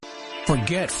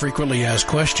Forget frequently asked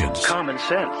questions. Common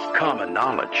sense, common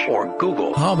knowledge, or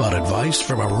Google. How about advice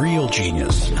from a real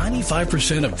genius?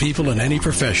 95% of people in any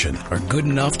profession are good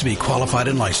enough to be qualified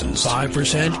and licensed.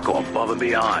 5% go above and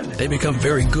beyond. They become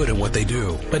very good at what they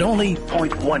do, but only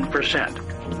 0.1%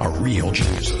 are real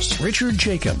geniuses. Richard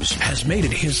Jacobs has made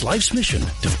it his life's mission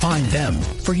to find them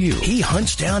for you. He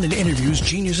hunts down and interviews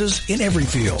geniuses in every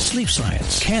field: sleep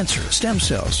science, cancer, stem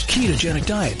cells, ketogenic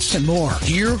diets, and more.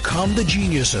 Here come the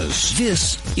geniuses.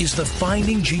 This is the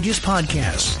Finding Genius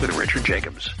Podcast with Richard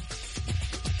Jacobs.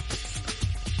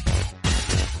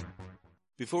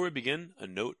 Before we begin, a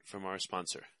note from our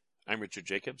sponsor. I'm Richard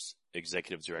Jacobs,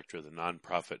 Executive Director of the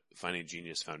nonprofit Finding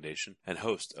Genius Foundation and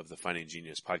host of the Finding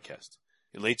Genius Podcast.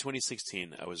 In late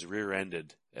 2016, I was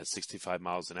rear-ended at 65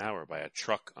 miles an hour by a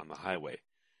truck on the highway,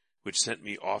 which sent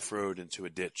me off-road into a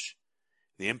ditch.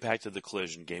 The impact of the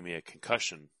collision gave me a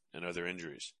concussion and other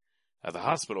injuries. At the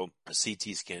hospital, a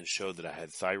CT scan showed that I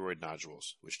had thyroid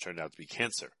nodules, which turned out to be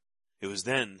cancer. It was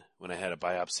then, when I had a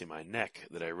biopsy of my neck,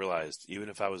 that I realized even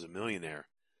if I was a millionaire,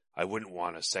 I wouldn't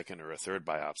want a second or a third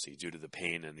biopsy due to the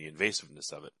pain and the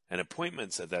invasiveness of it. And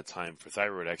appointments at that time for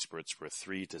thyroid experts were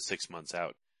 3 to 6 months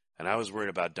out. And I was worried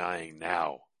about dying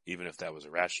now, even if that was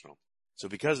irrational. So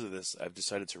because of this, I've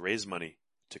decided to raise money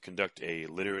to conduct a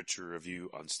literature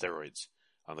review on steroids,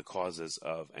 on the causes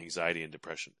of anxiety and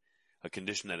depression, a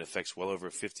condition that affects well over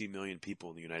 50 million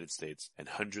people in the United States and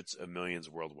hundreds of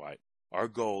millions worldwide. Our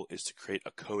goal is to create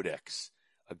a codex,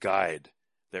 a guide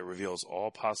that reveals all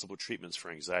possible treatments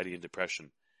for anxiety and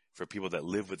depression for people that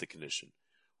live with the condition,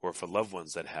 or for loved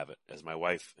ones that have it, as my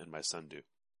wife and my son do.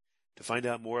 To find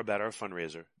out more about our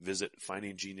fundraiser, visit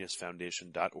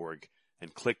findinggeniusfoundation.org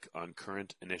and click on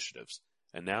current initiatives.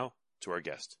 And now to our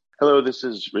guest. Hello, this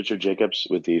is Richard Jacobs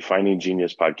with the Finding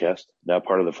Genius Podcast, now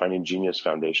part of the Finding Genius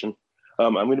Foundation.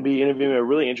 I'm going to be interviewing a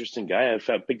really interesting guy. I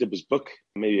picked up his book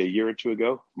maybe a year or two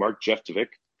ago, Mark Jeftovic.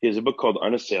 He has a book called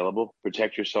Unassailable: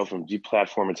 Protect Yourself from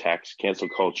Deplatform Attacks, Cancel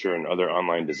Culture, and Other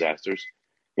Online Disasters.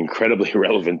 Incredibly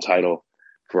relevant title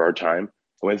for our time.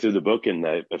 I went through the book and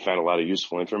I found a lot of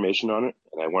useful information on it,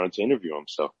 and I wanted to interview him.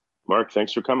 So, Mark,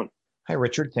 thanks for coming. Hi,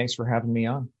 Richard. Thanks for having me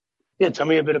on. Yeah, tell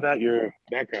me a bit about your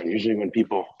background. Usually when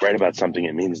people write about something,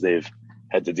 it means they've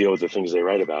had to deal with the things they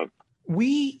write about.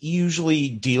 We usually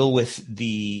deal with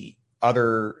the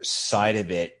other side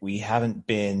of it. We haven't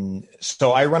been –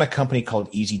 so I run a company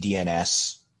called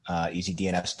EasyDNS,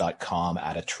 easydns.com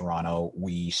out of Toronto.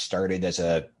 We started as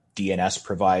a DNS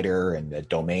provider and a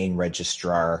domain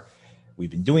registrar.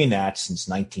 We've been doing that since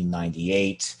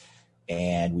 1998,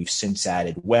 and we've since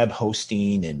added web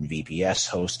hosting and VPS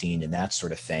hosting and that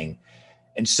sort of thing.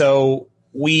 And so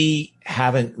we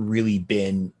haven't really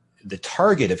been the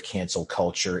target of cancel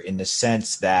culture in the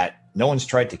sense that no one's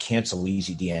tried to cancel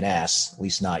EasyDNS, at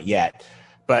least not yet.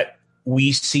 But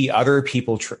we see other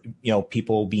people,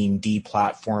 people being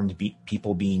deplatformed,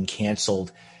 people being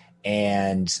canceled,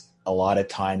 and a lot of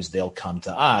times they'll come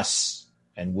to us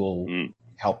and we'll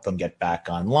help them get back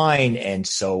online. And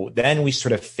so then we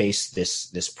sort of face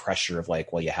this pressure of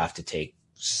like, well, you have to take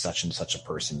such and such a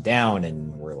person down.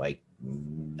 And we're like,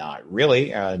 not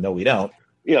really. No, we don't.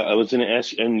 Yeah, I was going to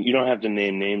ask, and you don't have to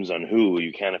name names on who,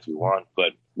 you can if you want,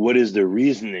 but what is the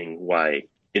reasoning why,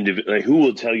 who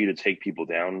will tell you to take people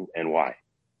down and why?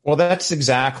 Well, that's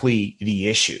exactly the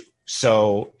issue.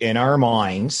 So in our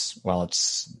minds, well,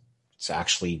 it's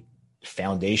actually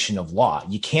foundation of law.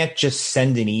 You can't just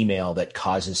send an email that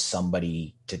causes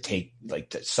somebody to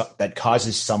that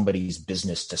causes somebody's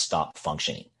business to stop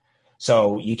functioning.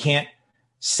 So you can't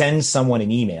send someone an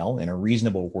email in a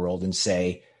reasonable world and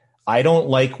say, I don't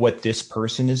like what this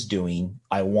person is doing.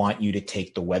 I want you to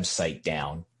take the website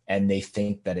down. And they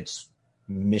think that it's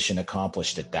mission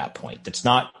accomplished at that point. That's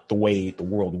not the way the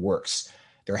world works.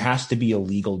 There has to be a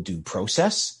legal due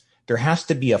process. There has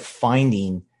to be a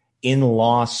finding in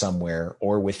law somewhere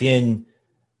or within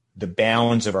the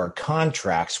bounds of our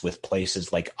contracts with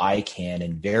places like ICANN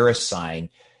and VeriSign.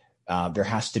 There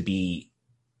has to be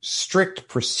strict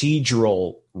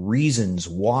procedural reasons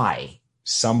why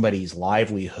somebody's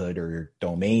livelihood or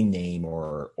domain name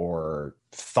or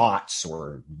thoughts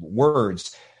or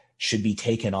words should be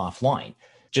taken offline.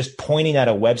 Just pointing at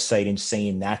a website and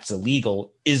saying that's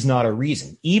illegal is not a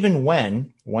reason. Even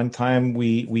when one time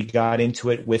we got into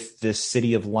it with the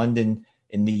City of London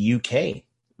in the UK,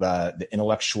 the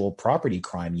Intellectual Property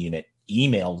Crime Unit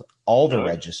emailed all the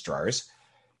registrars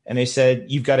and they said,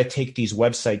 you've got to take these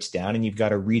websites down and you've got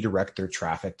to redirect their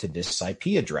traffic to this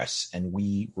IP address. And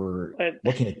we were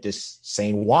looking at this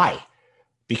saying, why?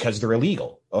 Because they're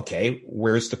illegal. Okay,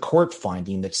 where's the court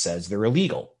finding that says they're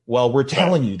illegal? Well, we're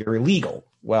telling you they're illegal.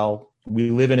 Well,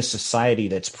 we live in a society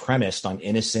that's premised on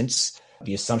innocence,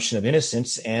 the assumption of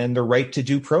innocence, and the right to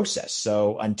due process.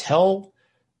 So until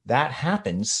that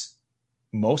happens,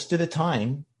 most of the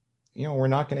time, we're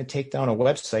not going to take down a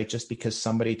website just because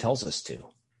somebody tells us to.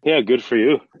 Yeah, good for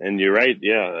you. And you're right.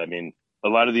 Yeah, I mean, a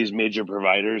lot of these major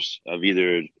providers of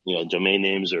either domain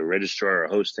names or registrar or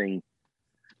hosting,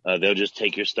 they'll just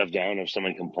take your stuff down if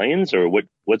someone complains, or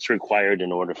what's required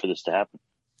in order for this to happen?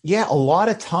 Yeah, a lot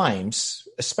of times,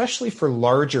 especially for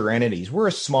larger entities, we're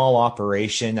a small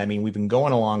operation. I mean, we've been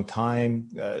going a long time,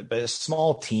 but a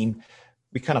small team,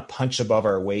 we kind of punch above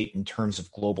our weight in terms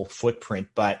of global footprint,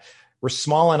 but we're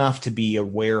small enough to be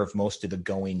aware of most of the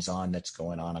goings on that's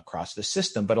going on across the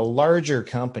system. But a larger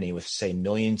company with, say,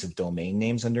 millions of domain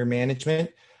names under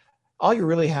management, all you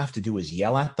really have to do is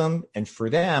yell at them. And for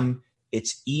them,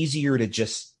 it's easier to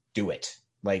just do it.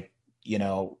 Like,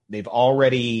 they've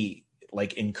already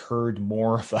incurred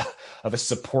more of a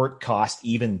support cost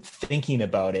even thinking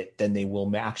about it than they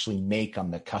will actually make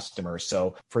on the customer.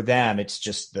 So for them, it's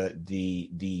just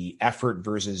the effort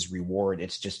versus reward.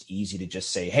 It's just easy to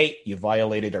just say, hey, you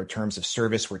violated our terms of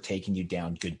service. We're taking you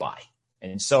down. Goodbye.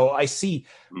 And so I see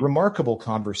remarkable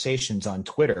conversations on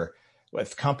Twitter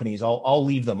with companies. I'll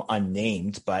leave them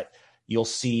unnamed, but you'll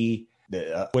see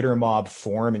the Twitter mob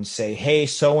form and say, hey,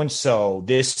 so-and-so,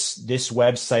 this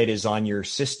website is on your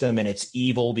system and it's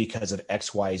evil because of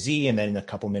XYZ. And then a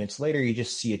couple minutes later, you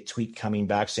just see a tweet coming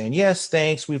back saying, yes,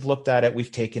 thanks. We've looked at it. We've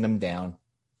taken them down.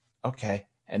 Okay.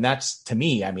 And that's, to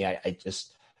me, I mean,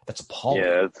 that's appalling.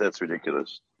 Yeah, that's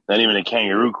ridiculous. Not even a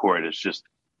kangaroo court. It's just,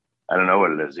 I don't know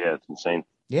what it is. Yeah, it's insane.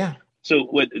 Yeah. So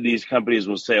what these companies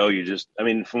will say,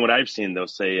 from what I've seen, they'll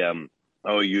say,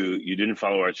 oh, you didn't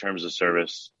follow our terms of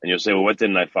service. And you'll say, well, what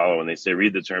didn't I follow? And they say,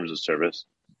 read the terms of service.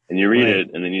 And you read it,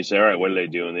 and then you say, all right, what did they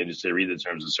do? And they just say, read the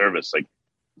terms of service. Like,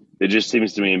 it just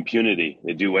seems to me impunity.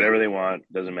 They do whatever they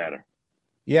want. Doesn't matter.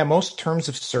 Yeah, most terms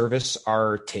of service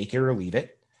are take it or leave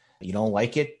it. You don't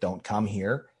like it, don't come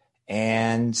here.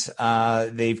 And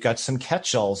they've got some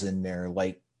catch-alls in there,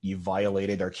 like you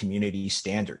violated our community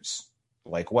standards.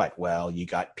 Like what? Well, you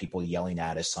got people yelling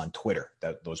at us on Twitter.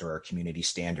 Those are our community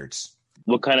standards.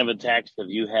 What kind of attacks have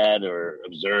you had or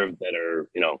observed that are,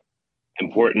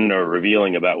 important or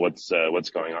revealing about what's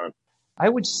going on? I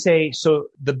would say, so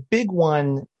the big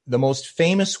one, the most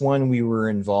famous one we were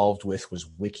involved with was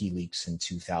WikiLeaks in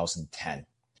 2010.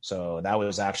 So that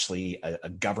was actually a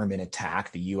government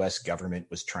attack. The US government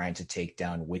was trying to take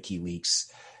down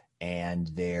WikiLeaks, and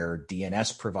their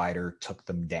DNS provider took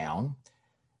them down.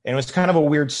 And it was kind of a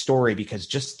weird story because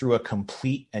just through a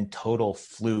complete and total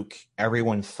fluke,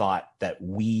 everyone thought that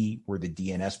we were the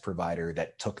DNS provider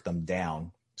that took them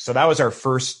down. So that was our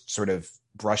first sort of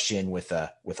brush in with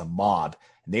a mob.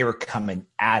 They were coming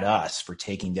at us for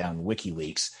taking down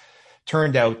WikiLeaks.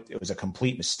 Turned out it was a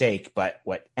complete mistake. But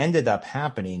what ended up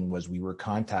happening was we were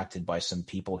contacted by some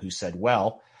people who said,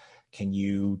 well, can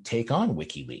you take on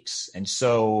WikiLeaks? And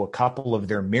so a couple of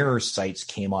their mirror sites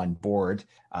came on board.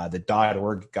 The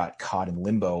 .org got caught in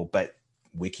limbo, but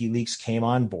WikiLeaks came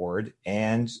on board,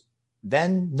 and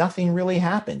then nothing really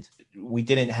happened. We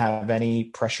didn't have any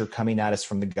pressure coming at us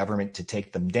from the government to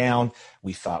take them down.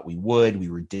 We thought we would. We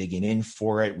were digging in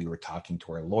for it. We were talking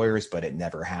to our lawyers, but it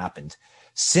never happened.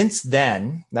 Since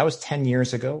then, that was 10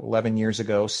 years ago, 11 years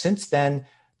ago. Since then,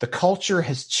 the culture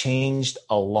has changed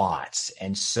a lot.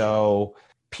 And so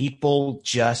people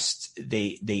just,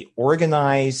 they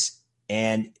organize,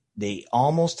 and they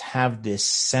almost have this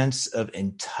sense of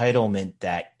entitlement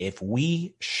that if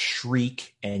we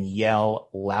shriek and yell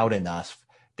loud enough,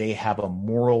 they have a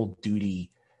moral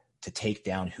duty to take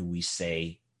down who we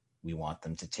say we want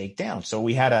them to take down. So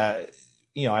we had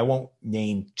I won't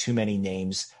name too many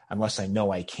names unless I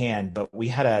know I can, but we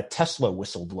had a Tesla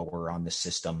whistleblower on the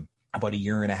system about a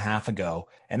year and a half ago.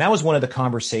 And that was one of the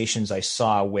conversations I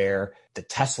saw where the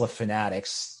Tesla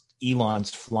fanatics, Elon's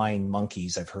flying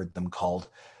monkeys, I've heard them called,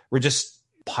 were just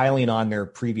piling on their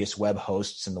previous web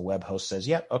hosts. And the web host says,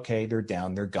 yeah, okay, they're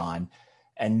down, they're gone.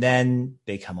 And then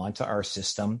they come onto our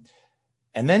system.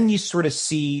 And then you sort of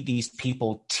see these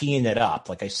people teeing it up.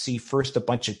 Like I see first a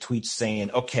bunch of tweets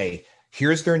saying, okay,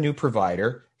 here's their new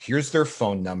provider. Here's their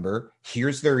phone number.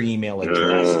 Here's their email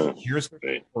address. Here's their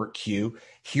report queue.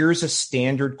 Here's a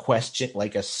standard question,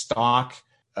 like a stock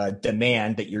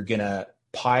demand that you're going to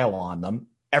pile on them.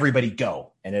 Everybody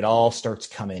go. And it all starts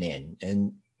coming in.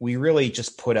 And we really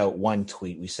just put out one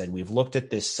tweet. We said, we've looked at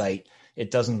this site. It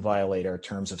doesn't violate our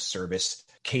terms of service.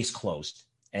 Case closed.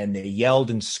 And they yelled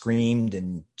and screamed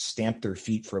and stamped their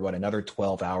feet for about another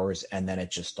 12 hours. And then it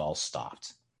just all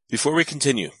stopped. Before we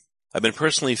continue, I've been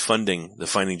personally funding the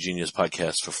Finding Genius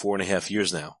podcast for 4.5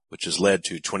 years now, which has led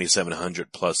to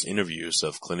 2,700 plus interviews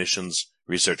of clinicians,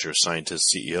 researchers,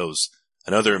 scientists, CEOs,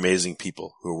 and other amazing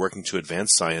people who are working to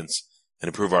advance science and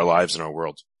improve our lives and our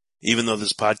world. Even though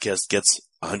this podcast gets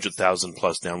 100,000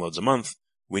 plus downloads a month,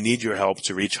 we need your help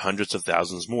to reach hundreds of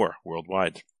thousands more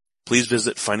worldwide. Please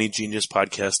visit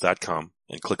findinggeniuspodcast.com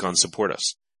and click on Support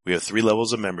Us. We have 3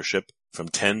 levels of membership from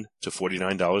 $10 to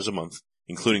 $49 a month,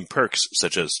 including perks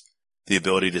such as the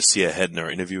ability to see ahead in our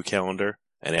interview calendar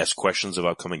and ask questions of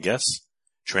upcoming guests,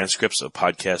 transcripts of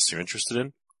podcasts you're interested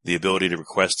in, the ability to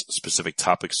request specific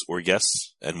topics or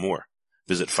guests, and more.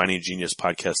 Visit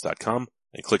findinggeniuspodcast.com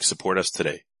and click Support Us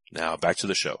today. Now back to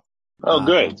the show. Oh,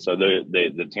 good. So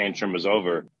the tantrum was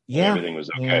over. Yeah. Everything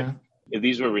was okay. Yeah. If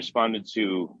these were responded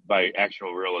to by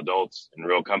actual real adults and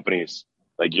real companies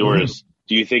like yours,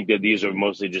 do you think that these are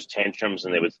mostly just tantrums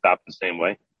and they would stop the same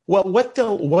way? Well, what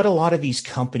a lot of these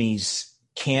companies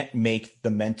can't make the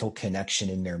mental connection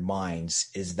in their minds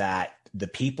is that the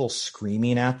people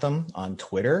screaming at them on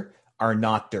Twitter are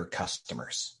not their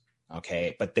customers.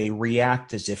 Okay. But they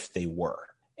react as if they were.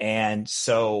 And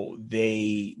so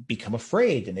they become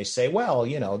afraid and they say, well,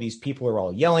 these people are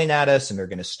all yelling at us and they're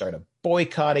going to start a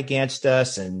boycott against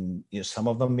us. And some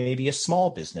of them may be a small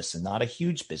business and not a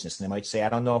huge business. And they might say, I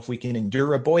don't know if we can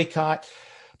endure a boycott.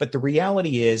 But the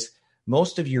reality is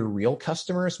most of your real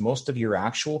customers, most of your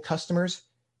actual customers,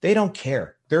 they don't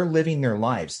care. They're living their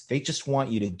lives. They just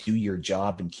want you to do your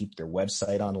job and keep their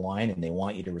website online, and they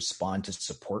want you to respond to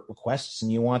support requests,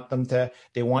 and they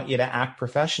want you to act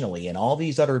professionally. And all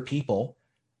these other people,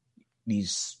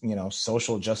 these,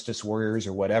 social justice warriors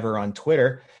or whatever on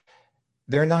Twitter,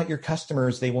 they're not your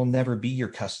customers. They will never be your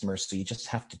customers. So you just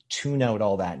have to tune out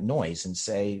all that noise and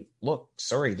say, look,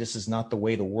 sorry, this is not the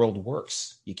way the world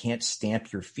works. You can't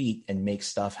stamp your feet and make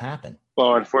stuff happen.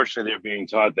 Well, unfortunately, they're being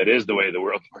taught that is the way the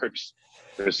world works.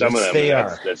 There's some of them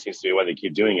that seems to be why they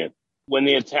keep doing it. When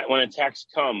attacks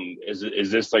come, is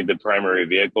this like the primary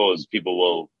vehicle? Is people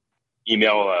will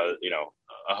email a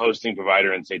hosting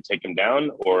provider and say take them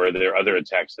down, or are there other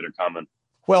attacks that are common?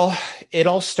 Well, it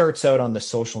all starts out on the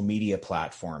social media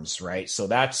platforms, right? So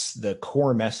that's the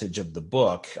core message of the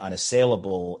book.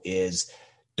 Unassailable is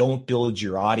don't build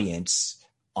your audience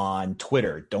on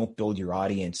Twitter. Don't build your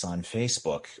audience on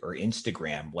Facebook or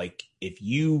Instagram. Like if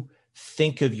you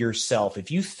think of yourself, if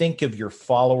you think of your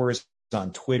followers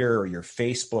on Twitter or your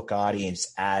Facebook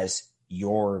audience as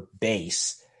your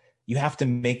base, you have to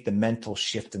make the mental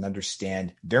shift and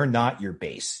understand they're not your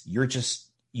base.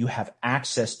 You have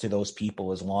access to those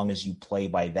people as long as you play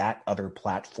by that other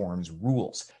platform's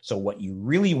rules. So what you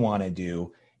really want to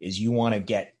do is you want to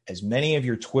get as many of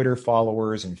your Twitter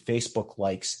followers and Facebook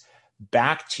likes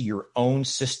back to your own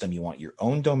system. You want your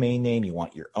own domain name, you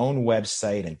want your own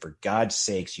website, and for God's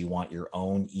sakes, you want your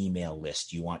own email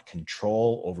list. You want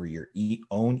control over your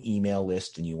own email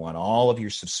list, and you want all of your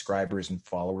subscribers and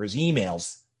followers'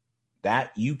 emails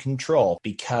that you control,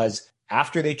 because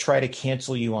after they try to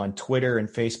cancel you on Twitter and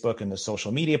Facebook and the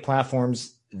social media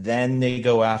platforms, then they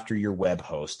go after your web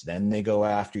host. Then they go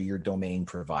after your domain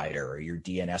provider or your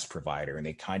DNS provider, and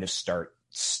they kind of start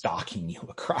stalking you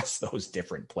across those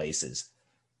different places.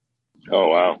 Oh,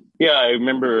 wow. Yeah, I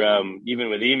remember even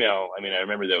with email, I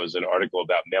remember there was an article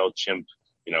about MailChimp,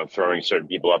 throwing certain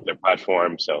people off their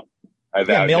platform. So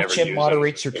MailChimp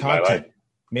moderates your content.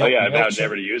 I vowed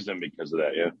never to use them because of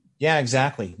that. Yeah. Yeah,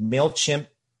 exactly. MailChimp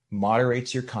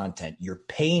moderates your content. You're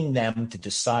paying them to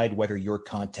decide whether your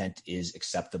content is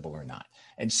acceptable or not.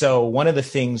 And so one of the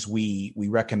things we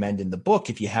recommend in the book,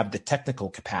 if you have the technical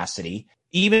capacity,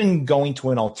 even going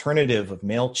to an alternative of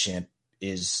MailChimp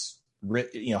is,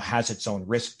 has its own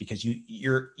risk, because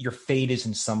your fate is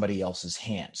in somebody else's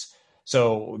hands.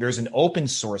 So there's an open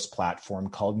source platform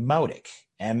called Mautic,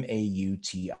 Mautic.org.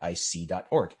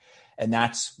 And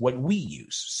that's what we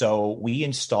use. So we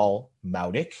install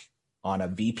Mautic on a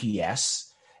VPS,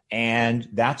 and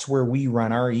that's where we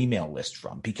run our email list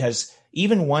from. Because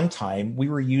even one time we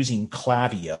were using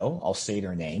Klaviyo, I'll say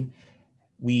their name.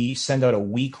 We send out a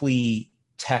weekly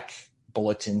tech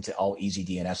bulletin to all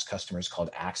EasyDNS customers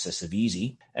called Axis of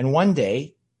Easy. And one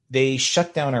day they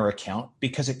shut down our account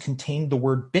because it contained the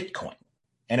word Bitcoin.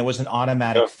 And it was an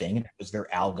automatic thing. It was their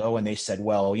algo. And they said,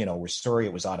 well, we're sorry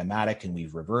it was automatic and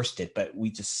we've reversed it. But we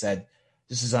just said,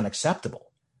 this is unacceptable.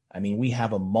 We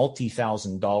have a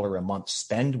multi-$1,000 a month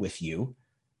spend with you.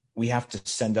 We have to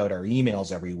send out our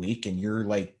emails every week, and you're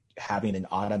like having an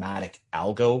automatic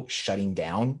algo shutting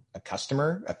down a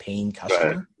customer, a paying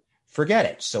customer. Right. Forget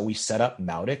it. So we set up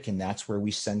Mautic, and that's where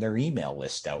we send our email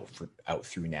list out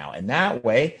through now. And that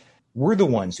way, we're the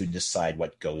ones who decide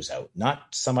what goes out, not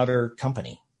some other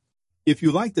company. If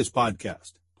you like this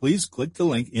podcast, please click the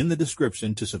link in the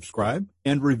description to subscribe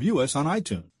and review us on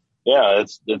iTunes. Yeah,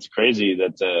 that's crazy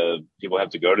that people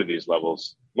have to go to these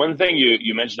levels. One thing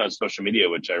you mentioned on social media,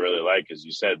 which I really like, is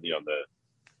you said,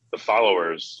 the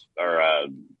followers are,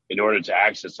 in order to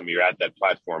access them, you're at that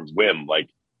platform's whim, like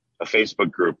a Facebook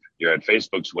group, you're at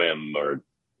Facebook's whim, or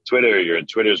Twitter, you're at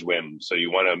Twitter's whim. So you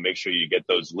want to make sure you get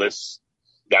those lists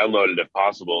downloaded if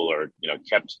possible, or,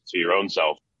 kept to your own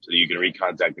self so that you can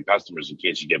recontact the customers in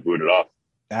case you get booted off.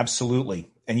 Absolutely.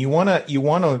 And you want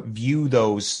to view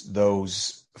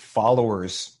those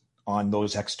followers on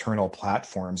those external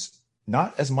platforms,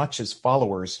 not as much as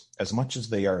followers, as much as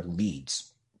they are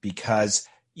leads, because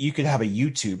you could have a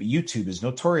YouTube. YouTube is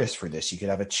notorious for this. You could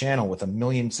have a channel with 1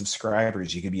 million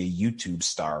subscribers. You could be a YouTube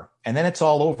star, and then it's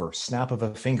all over, snap of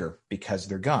a finger, because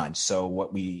they're gone. So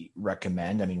what we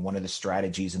recommend, one of the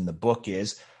strategies in the book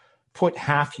is put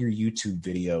half your YouTube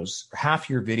videos, half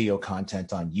your video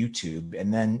content on YouTube,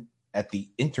 and then at the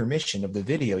intermission of the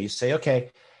video, you say, okay,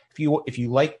 if you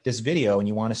like this video and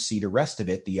you want to see the rest of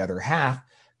it, the other half,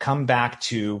 come back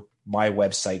to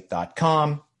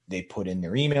mywebsite.com. They put in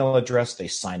their email address, they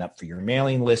sign up for your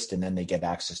mailing list, and then they get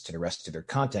access to the rest of their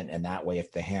content. And that way,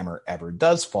 if the hammer ever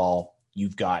does fall,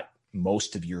 you've got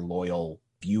most of your loyal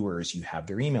viewers, you have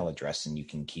their email address, and you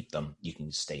can keep them, you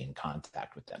can stay in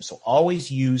contact with them. So always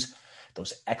use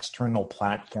those external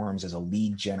platforms as a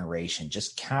lead generation.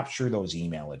 Just capture those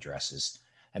email addresses.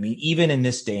 Even in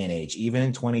this day and age, even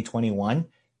in 2021,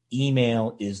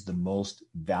 email is the most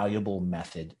valuable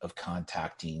method of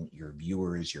contacting your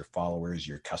viewers, your followers,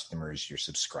 your customers, your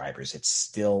subscribers. It's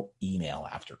still email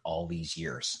after all these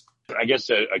years. I guess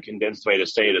a condensed way to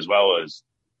say it as well is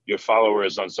your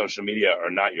followers on social media are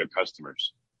not your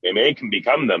customers. They can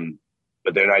become them,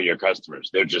 but they're not your customers.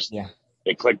 They're just,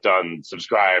 They clicked on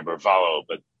subscribe or follow,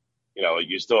 but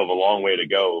you still have a long way to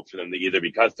go for them to either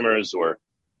be customers, or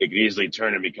they could easily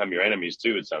turn and become your enemies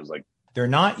too, it sounds like. They're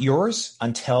not yours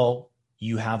until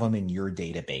you have them in your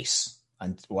database.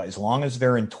 As long as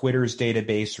they're in Twitter's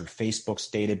database or Facebook's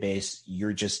database,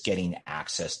 you're just getting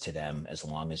access to them as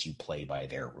long as you play by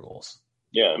their rules.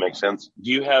 Yeah, it makes sense.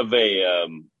 Do you have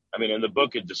in the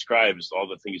book it describes all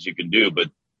the things you can do, but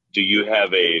do you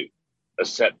have a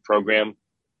set program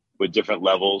with different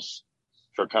levels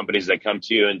for companies that come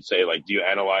to you and say, like, do you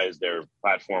analyze their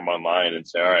platform online and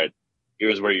say, all right,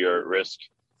 here's where you're at risk,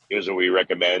 here's what we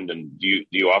recommend, and do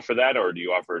you offer that, or do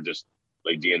you offer just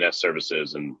like DNS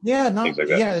services and things like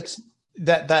that? Yeah, it's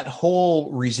that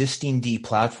whole resisting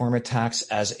deplatform attacks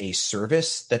as a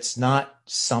service. That's not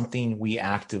something we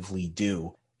actively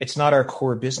do. It's not our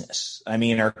core business.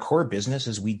 Our core business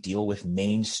is we deal with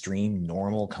mainstream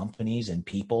normal companies and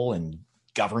people and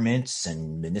governments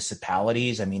and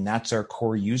municipalities. That's our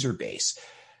core user base.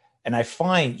 And I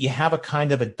find you have a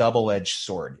kind of a double-edged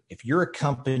sword. If you're a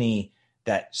company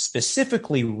that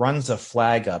specifically runs a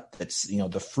flag up that's,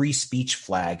 the free speech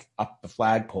flag up the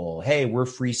flagpole, hey, we're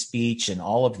free speech and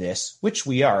all of this, which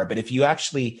we are. But if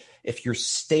your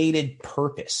stated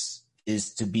purpose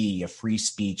is to be a free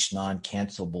speech,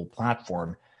 non-cancelable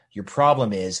platform, your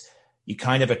problem is you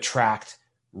kind of attract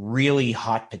really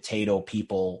hot potato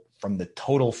people from the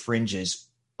total fringes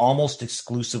almost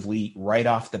exclusively right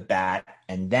off the bat.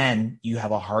 And then you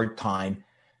have a hard time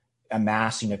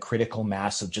amassing a critical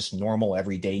mass of just normal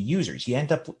everyday users. You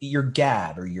end up your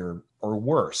Gab or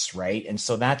worse, right? And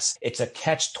so it's a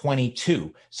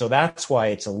catch-22. So that's why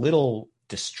it's a little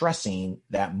distressing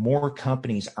that more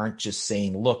companies aren't just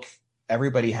saying, look,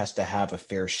 everybody has to have a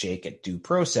fair shake at due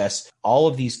process. All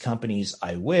of these companies,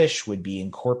 I wish, would be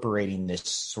incorporating this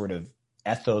sort of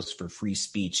ethos for free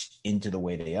speech into the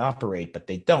way they operate, but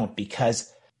they don't,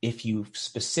 because if you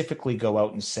specifically go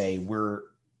out and say, we're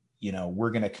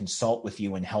going to consult with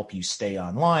you and help you stay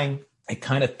online, it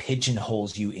kind of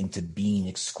pigeonholes you into being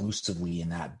exclusively in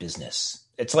that business.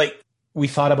 It's like we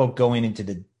thought about going into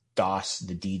the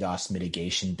DDoS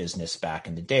mitigation business back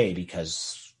in the day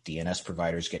because DNS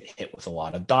providers get hit with a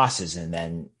lot of DOSes. And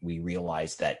then we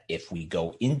realized that if we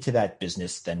go into that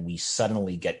business, then we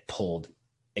suddenly get pulled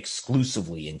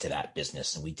exclusively into that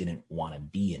business. And we didn't want to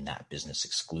be in that business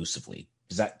exclusively.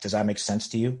 Does that make sense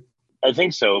to you? I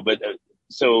think so. But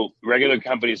so regular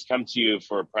companies come to you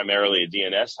for primarily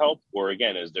DNS help, or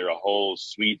again, is there a whole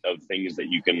suite of things that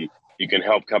you can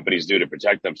help companies do to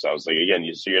protect themselves? Like again,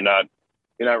 you're not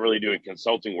really doing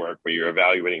consulting work where you're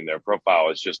evaluating their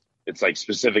profile. It's like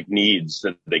specific needs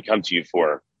that they come to you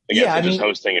for. Again, just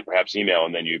hosting and perhaps email,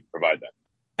 and then you provide that.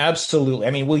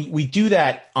 Absolutely. We do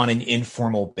that on an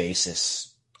informal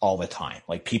basis all the time.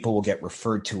 Like people will get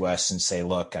referred to us and say,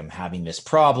 look, I'm having this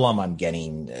problem. I'm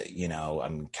getting,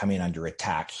 I'm coming under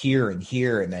attack here and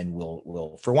here. And then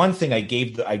we'll, for one thing, I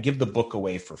give the book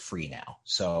away for free now.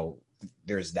 So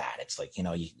there's that. It's like,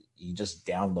 you just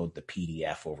download the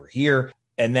PDF over here.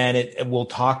 And then it will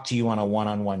talk to you on a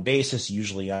one-on-one basis.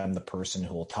 Usually I'm the person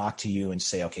who will talk to you and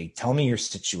say, okay, tell me your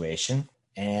situation.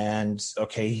 And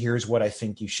okay, here's what I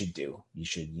think you should do. You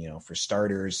should, for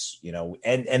starters,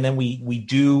 and then we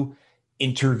do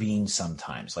intervene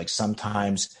sometimes. Like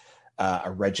sometimes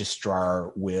a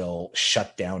registrar will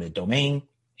shut down a domain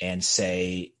and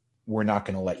say, we're not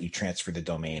going to let you transfer the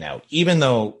domain out, even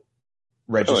though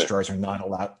registrars are not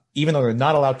allowed, even though they're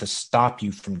not allowed to stop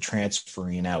you from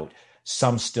transferring out.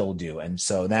 Some still do. And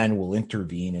so then we'll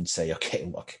intervene and say, okay,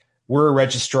 look, we're a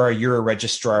registrar, you're a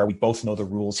registrar. We both know the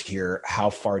rules here. How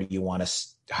far are you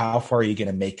going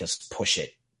to make us push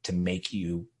it to make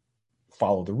you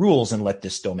follow the rules and let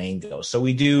this domain go? So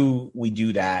we do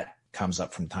that, comes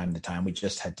up from time to time. We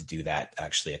just had to do that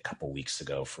actually a couple weeks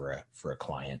ago for a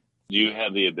client. Do you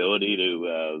have the ability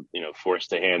to, force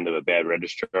the hand of a bad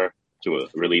registrar to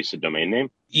release a domain name?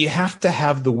 You have to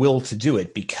have the will to do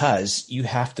it, because you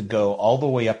have to go all the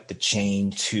way up the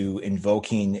chain to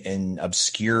invoking an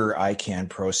obscure ICANN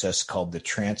process called the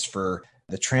transfer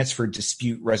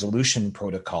dispute resolution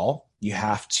protocol. You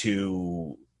have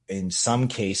to, in some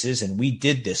cases, and we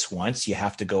did this once, you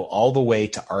have to go all the way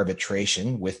to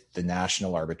arbitration with the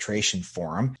National Arbitration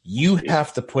Forum. You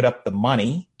have to put up the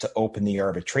money to open the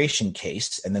arbitration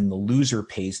case, and then the loser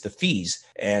pays the fees.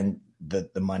 And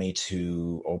the money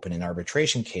to open an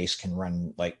arbitration case can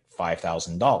run like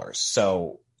 $5,000.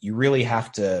 So you really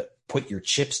have to put your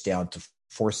chips down to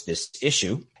force this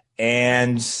issue.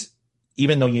 And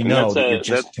even though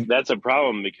that's a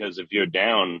problem, because if you're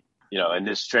down, and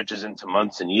this stretches into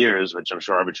months and years, which I'm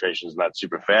sure arbitration is not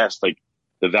super fast, like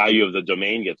the value of the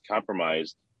domain gets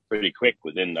compromised pretty quick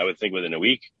within a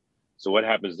week. So what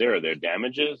happens there? Are there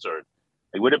damages, or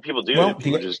like, what do people do? Do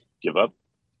people just give up?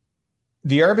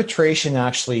 The arbitration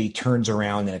actually turns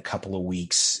around in a couple of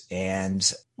weeks.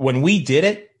 And when we did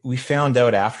it, we found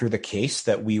out after the case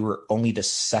that we were only the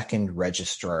second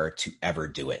registrar to ever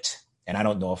do it. And I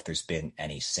don't know if there's been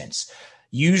any since.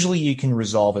 Usually you can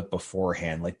resolve it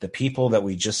beforehand. Like the people that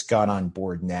we just got on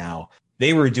board now,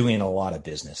 they were doing a lot of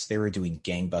business. They were doing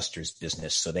gangbusters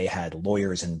business. So they had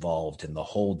lawyers involved in the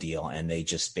whole deal. And they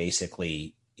just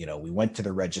basically, we went to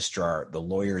the registrar, the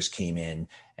lawyers came in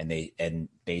and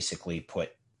basically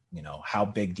put, how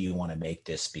big do you want to make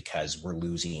this? Because we're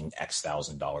losing X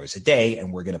 $1,000s a day,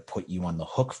 and we're going to put you on the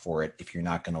hook for it if you're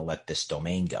not going to let this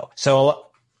domain go. So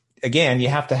again, you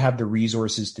have to have the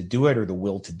resources to do it or the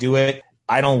will to do it.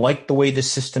 I don't like the way the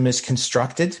system is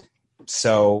constructed.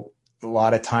 So a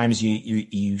lot of times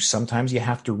sometimes you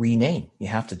have to rename. You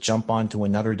have to jump onto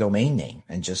another domain name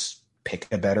and just pick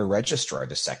a better registrar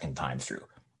the second time through.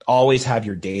 Always have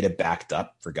your data backed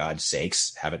up, for God's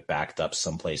sakes. Have it backed up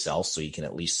someplace else so you can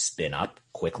at least spin up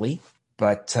quickly.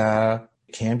 But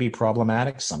it can be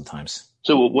problematic sometimes.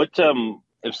 So what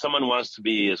if someone wants to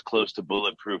be as close to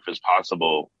bulletproof as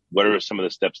possible, what are some of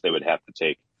the steps they would have to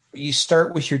take? You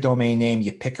start with your domain name.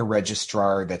 You pick a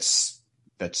registrar that's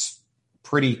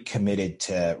pretty committed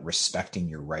to respecting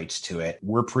your rights to it.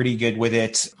 We're pretty good with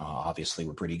it. Obviously,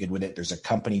 we're pretty good with it. There's a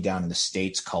company down in the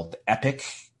States called Epic,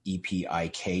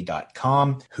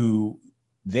 EPIK.com, who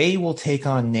they will take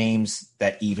on names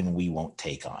that even we won't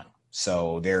take on.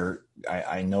 So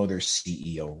I know their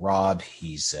CEO, Rob,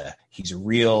 he's a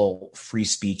real free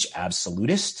speech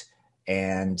absolutist.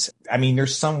 And I mean,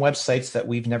 there's some websites that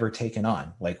we've never taken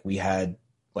on. Like we had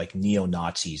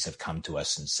neo-Nazis have come to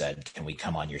us and said, can we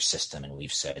come on your system? And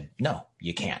we've said, no,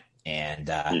 you can't. And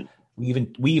we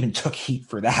even took heat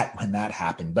for that when that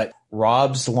happened. But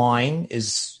Rob's line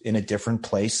is in a different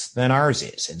place than ours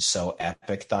is. And so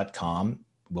Epic.com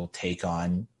will take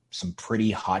on some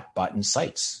pretty hot button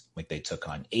sites. Like they took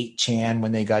on 8chan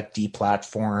when they got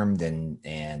deplatformed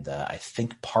and I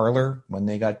think Parler when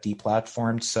they got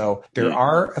deplatformed. So there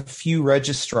are a few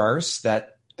registrars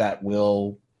that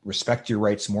will respect your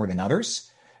rights more than others.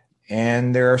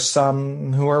 And there are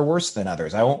some who are worse than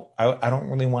others. I don't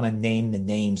really want to name the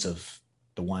names of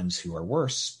the ones who are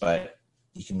worse, but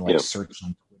you can search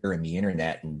on Twitter and the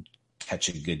internet and catch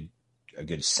a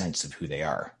good sense of who they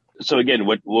are. So again,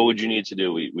 what would you need to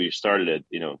do? We started it,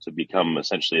 to become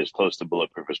essentially as close to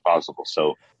bulletproof as possible.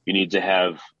 So you need to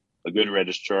have a good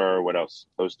registrar. What else?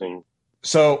 Hosting.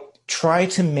 So try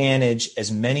to manage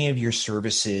as many of your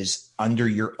services under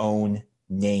your own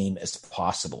name as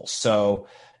possible. So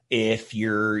If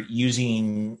you're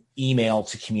using email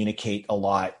to communicate a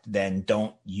lot, then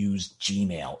don't use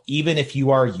Gmail, even if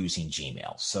you are using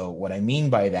Gmail. So what I mean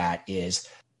by that is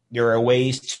there are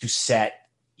ways to set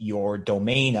your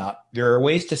domain up. There are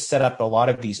ways to set up a lot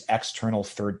of these external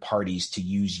third parties to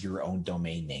use your own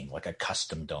domain name, like a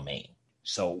custom domain.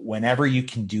 So whenever you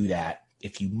can do that,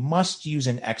 if you must use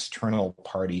an external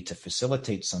party to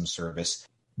facilitate some service,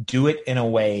 do it in a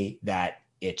way that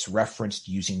it's referenced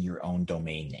using your own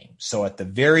domain name. So at the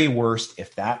very worst,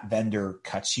 if that vendor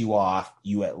cuts you off,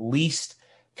 you at least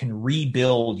can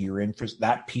rebuild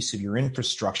that piece of your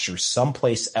infrastructure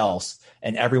someplace else.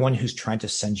 And everyone who's trying to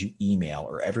send you email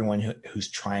or everyone who's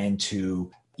trying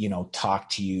to, talk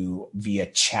to you via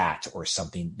chat or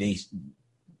something,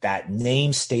 that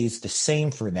name stays the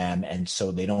same for them. And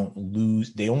so they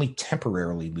only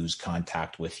temporarily lose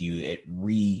contact with you. It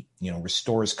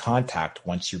restores contact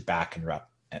once you're back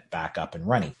up and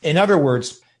running. In other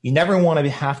words, you never want to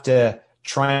have to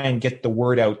try and get the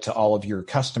word out to all of your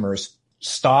customers.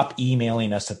 Stop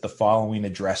emailing us at the following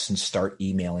address and start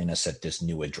emailing us at this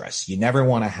new address. You never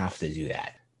want to have to do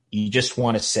that. You just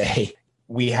want to say,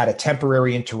 we had a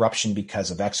temporary interruption because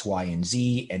of X, Y, and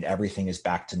Z, and everything is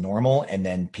back to normal. And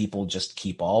then people just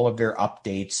keep all of their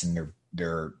updates and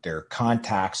their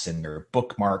contacts and their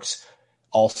bookmarks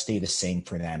all stay the same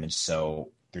for them. And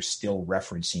so they're still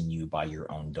referencing you by your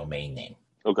own domain name.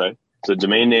 Okay. So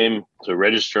domain name, so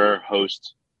registrar,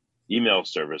 host, email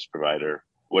service provider.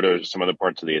 What are some other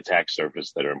parts of the attack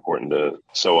surface that are important to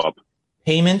sew up?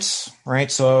 Payments,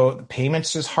 right? So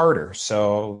payments is harder.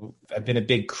 So I've been a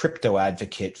big crypto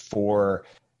advocate for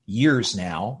years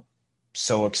now.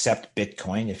 So accept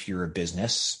Bitcoin if you're a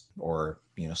business or,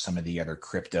 some of the other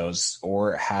cryptos,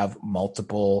 or have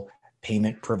multiple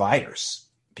payment providers,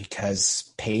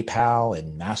 because PayPal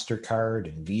and MasterCard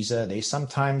and Visa, they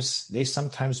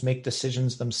sometimes make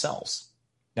decisions themselves.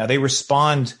 Now they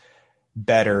respond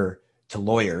better to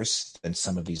lawyers than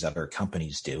some of these other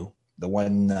companies do. The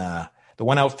one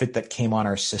outfit that came on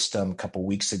our system a couple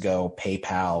weeks ago,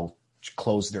 PayPal,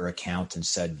 closed their account and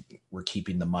said, we're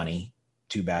keeping the money.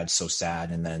 Too bad, so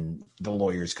sad. And then the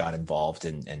lawyers got involved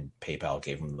and PayPal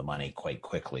gave them the money quite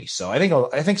quickly. So I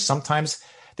think sometimes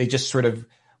they just sort of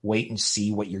wait and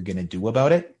see what you're going to do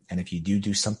about it. And if you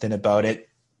do something about it,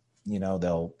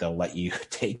 they'll let you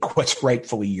take what's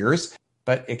rightfully yours,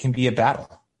 but it can be a battle.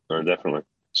 Oh, definitely.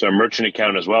 So a merchant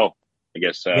account as well, I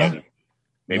guess.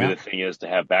 Maybe the thing is to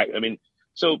have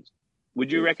so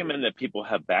would you recommend that people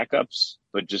have backups,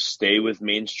 but just stay with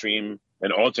mainstream,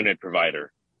 an alternate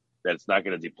provider that's not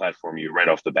going to deplatform you right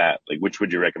off the bat? Like, which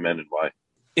would you recommend and why?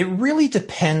 It really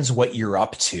depends what you're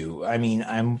up to. I mean,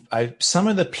 some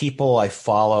of the people I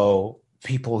follow,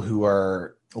 people who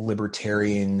are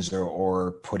libertarians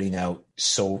or putting out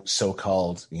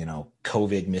so-called,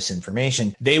 COVID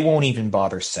misinformation, they won't even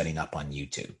bother setting up on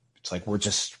YouTube. It's like, we're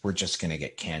just going to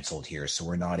get canceled here. So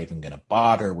we're not even going to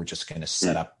bother. We're just going to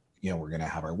set up, we're going to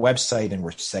have our website and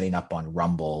we're setting up on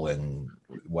Rumble and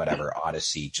whatever,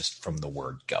 Odyssey, just from the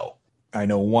word go. I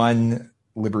know one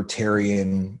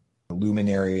libertarian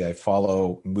luminary I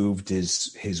follow moved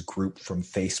his group from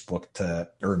Facebook to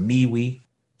MeWe,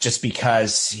 just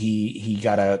because he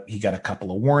got a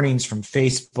couple of warnings from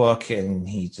Facebook, and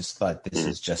he just thought this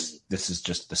is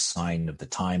just the sign of the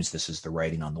times. This is the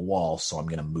writing on the wall. So I'm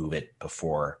going to move it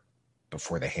before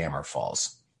the hammer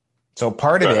falls. So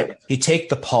part of it, you take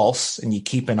the pulse and you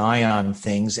keep an eye on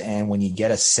things. And when you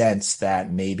get a sense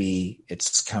that maybe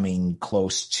it's coming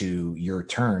close to your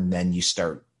turn, then you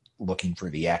start looking for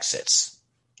the exits.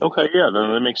 Okay. Yeah,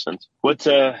 that makes sense. What,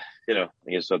 I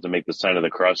guess I'll have to make the sign of the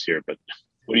cross here, but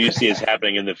what do you see as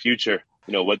happening in the future?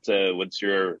 What's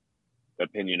your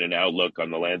opinion and outlook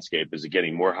on the landscape? Is it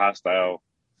getting more hostile?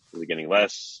 Is it getting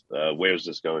less? Where is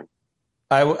this going?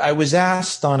 I was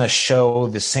asked on a show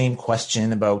the same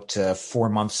question about 4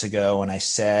 months ago, and I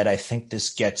said, I think this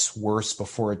gets worse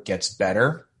before it gets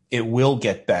better. It will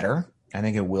get better. I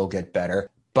think it will get better,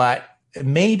 but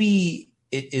maybe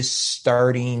it is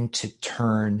starting to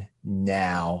turn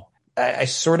now. I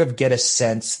sort of get a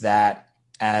sense that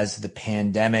as the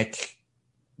pandemic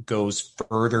goes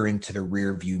further into the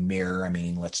rearview mirror, I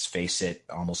mean, let's face it,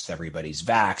 almost everybody's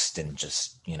vaxxed and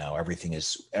just,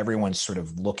 everyone's sort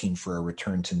of looking for a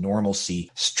return to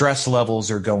normalcy. Stress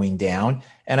levels are going down.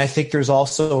 And I think there's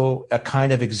also a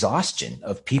kind of exhaustion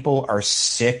of people are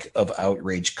sick of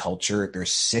outrage culture. They're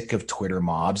sick of Twitter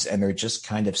mobs, and they're just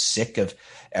kind of sick of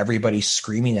everybody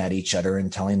screaming at each other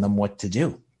and telling them what to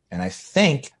do. And I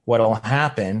think what'll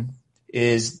happen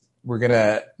is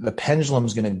the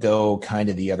pendulum's going to go kind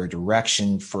of the other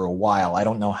direction for a while. I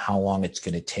don't know how long it's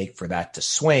going to take for that to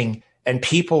swing. And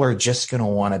people are just going to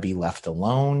want to be left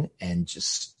alone and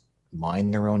just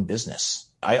mind their own business.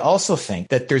 I also think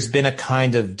that there's been a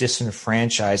kind of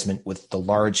disenfranchisement with the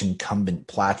large incumbent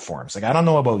platforms. Like, I don't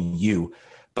know about you,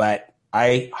 but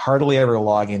I hardly ever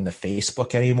log into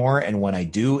Facebook anymore. And when I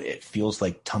do, it feels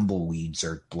like tumbleweeds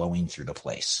are blowing through the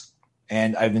place.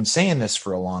 And I've been saying this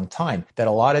for a long time, that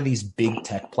a lot of these big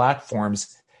tech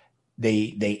platforms,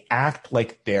 they act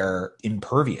like they're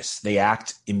impervious. They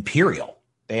act imperial.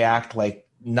 They act like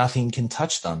nothing can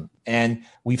touch them. And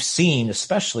we've seen,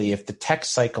 especially if the tech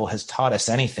cycle has taught us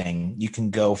anything, you can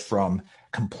go from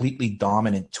completely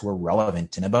dominant to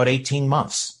irrelevant in about 18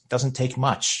 months. It doesn't take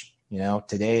much.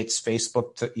 Today it's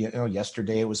Facebook.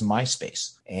 Yesterday it was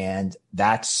MySpace. And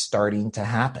that's starting to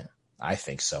happen. I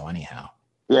think so anyhow.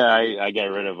 Yeah, I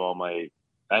got rid of I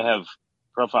have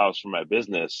profiles for my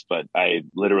business, but I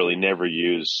literally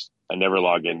I never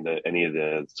log into any of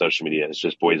the social media. It's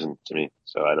just poison to me.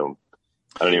 So I don't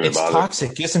even it's bother. It's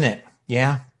toxic, isn't it?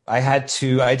 Yeah. I had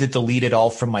to delete it all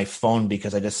from my phone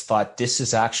because I just thought this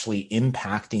is actually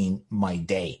impacting my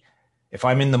day. If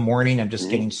I'm in the morning, I'm just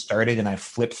getting started and I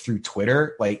flip through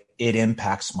Twitter, like it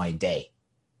impacts my day.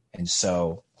 And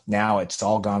so now it's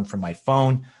all gone from my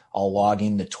phone. I'll log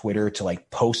into Twitter to like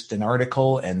post an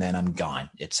article and then I'm gone.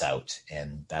 It's out.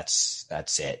 And that's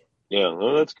it. Yeah,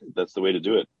 well, that's good. That's the way to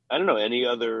do it. I don't know, any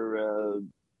other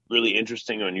really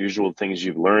interesting or unusual things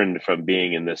you've learned from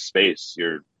being in this space?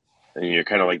 You're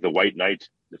kind of like the white knight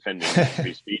defending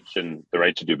free speech and the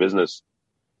right to do business.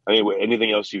 I mean,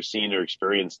 anything else you've seen or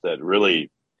experienced that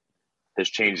really has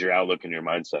changed your outlook and your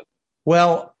mindset?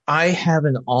 Well, I have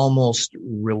an almost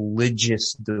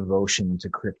religious devotion to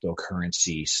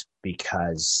cryptocurrencies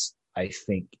because I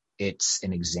think it's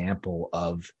an example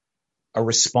of a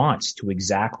response to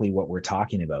exactly what we're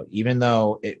talking about. Even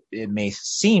though it may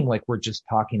seem like we're just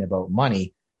talking about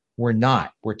money, we're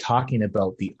not. We're talking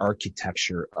about the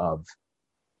architecture of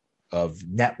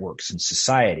networks and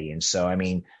society. And so, I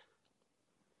mean,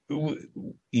 we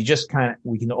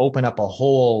can open up a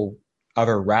whole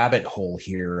other rabbit hole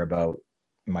here about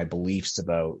my beliefs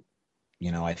about,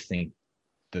 I think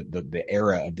the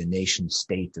era of the nation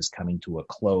state is coming to a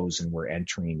close and we're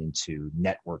entering into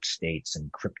network states and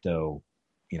crypto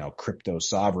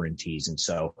sovereignties. And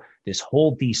so this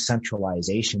whole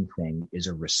decentralization thing is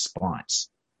a response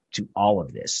to all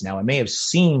of this. Now, it may have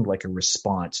seemed like a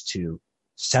response to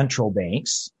central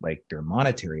banks, like their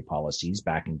monetary policies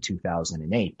back in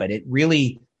 2008, but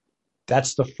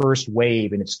that's the first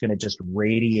wave and it's going to just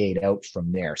radiate out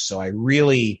from there. So I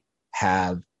really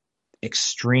have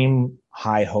extreme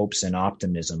high hopes and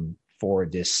optimism for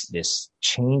this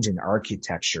change in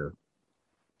architecture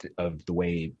of the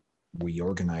way we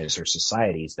organize our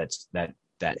societies that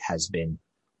has been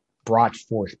brought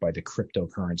forth by the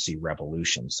cryptocurrency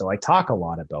revolution. So I talk a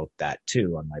lot about that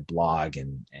too on my blog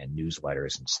and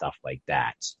newsletters and stuff like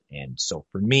that. And so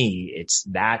for me,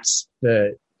 that's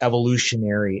the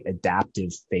evolutionary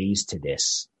adaptive phase to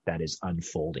this that is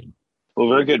unfolding. Well,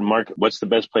 very good, Mark. What's the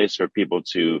best place for people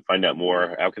to find out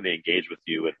more? How can they engage with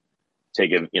you and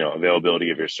take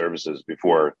availability of your services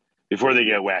before they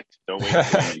get whacked? Don't wait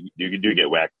until you do get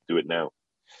whacked. Do it now.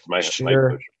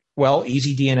 Sure. Well,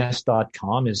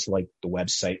 easydns.com is like the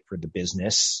website for the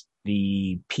business.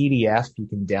 The PDF you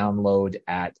can download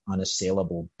at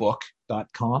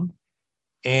unassailable.book.com.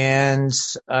 And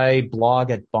I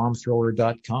blog at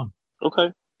bombthrower.com.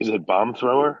 Okay. Is it bomb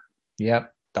thrower?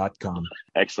 Yep. .com.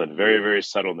 Excellent. Very, very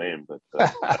subtle name, but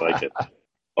I like it.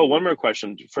 Oh, one more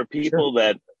question for people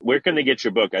where can they get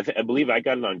your book? I believe I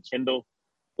got it on Kindle,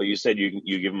 but you said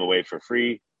you give them away for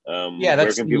free. Where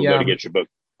can people go to get your book?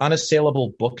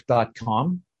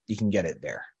 unassailable.book.com. You can get it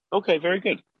there. Okay. Very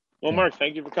good. Well, Mark,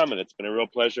 thank you for coming. It's been a real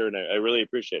pleasure and I really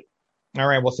appreciate it. All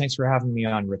right. Well, thanks for having me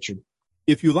on, Richard.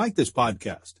 If you like this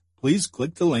podcast, please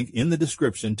click the link in the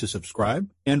description to subscribe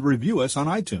and review us on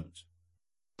iTunes.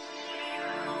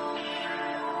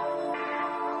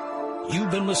 You've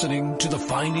been listening to the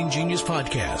Finding Genius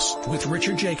podcast with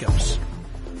Richard Jacobs.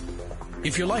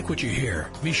 If you like what you hear,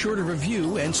 be sure to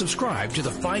review and subscribe to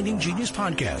the Finding Genius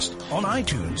podcast on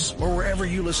iTunes or wherever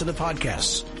you listen to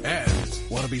podcasts.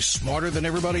 And want to be smarter than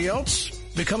everybody else?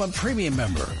 Become a premium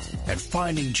member at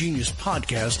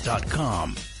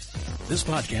findinggeniuspodcast.com. This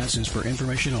podcast is for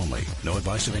information only. No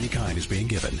advice of any kind is being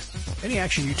given. Any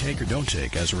action you take or don't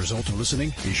take as a result of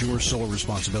listening is your sole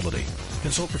responsibility.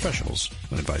 Consult professionals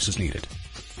when advice is needed.